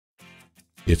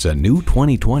It's a new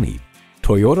 2020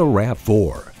 Toyota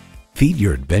RAV4. Feed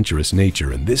your adventurous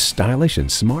nature in this stylish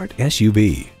and smart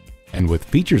SUV. And with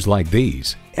features like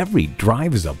these, every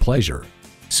drive is a pleasure.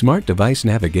 Smart device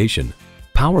navigation,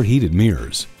 power heated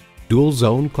mirrors, dual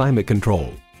zone climate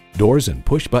control, doors and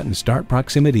push button start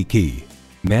proximity key,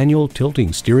 manual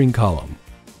tilting steering column,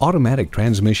 automatic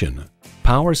transmission,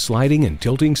 power sliding and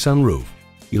tilting sunroof,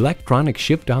 electronic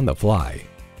shift on the fly,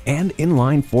 and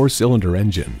inline 4-cylinder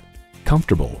engine.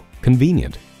 Comfortable,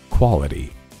 convenient,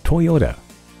 quality. Toyota.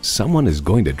 Someone is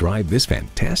going to drive this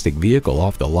fantastic vehicle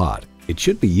off the lot. It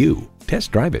should be you.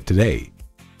 Test drive it today.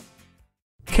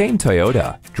 Cain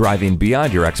Toyota, driving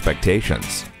beyond your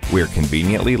expectations. We're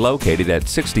conveniently located at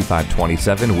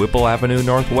 6527 Whipple Avenue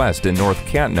Northwest in North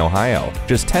Canton, Ohio,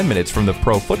 just 10 minutes from the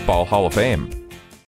Pro Football Hall of Fame.